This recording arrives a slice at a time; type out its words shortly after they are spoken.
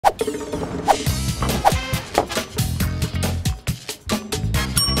You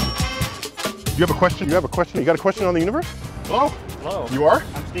have a question? You have a question? You got a question on the universe? Hello? Hello. You are?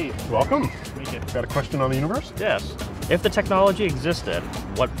 I'm Steve. Welcome. Meet you. Got a question on the universe? Yes. If the technology existed,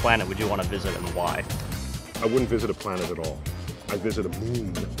 what planet would you want to visit and why? I wouldn't visit a planet at all. I'd visit a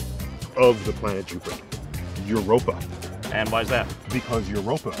moon of the planet Jupiter, Europa. And why is that? Because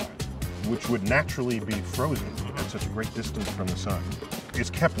Europa, which would naturally be frozen at such a great distance from the sun, is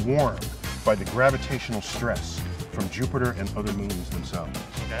kept warm by the gravitational stress from Jupiter and other moons themselves.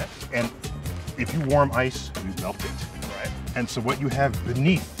 Okay. And if you warm ice, you melt it. Right. And so what you have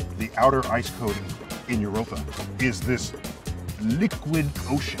beneath the outer ice coating in Europa is this liquid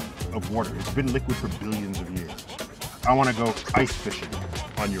ocean of water. It's been liquid for billions of years. I want to go ice fishing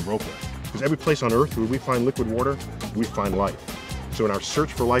on Europa, because every place on Earth where we find liquid water, we find life. So in our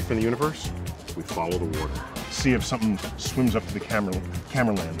search for life in the universe, we follow the water. See if something swims up to the camera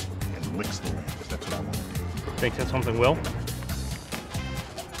land and licks the land. That's what I want to do. Think that's something will?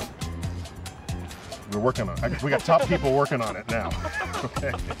 We're working on it. We got top people working on it now.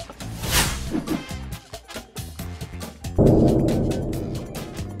 Okay.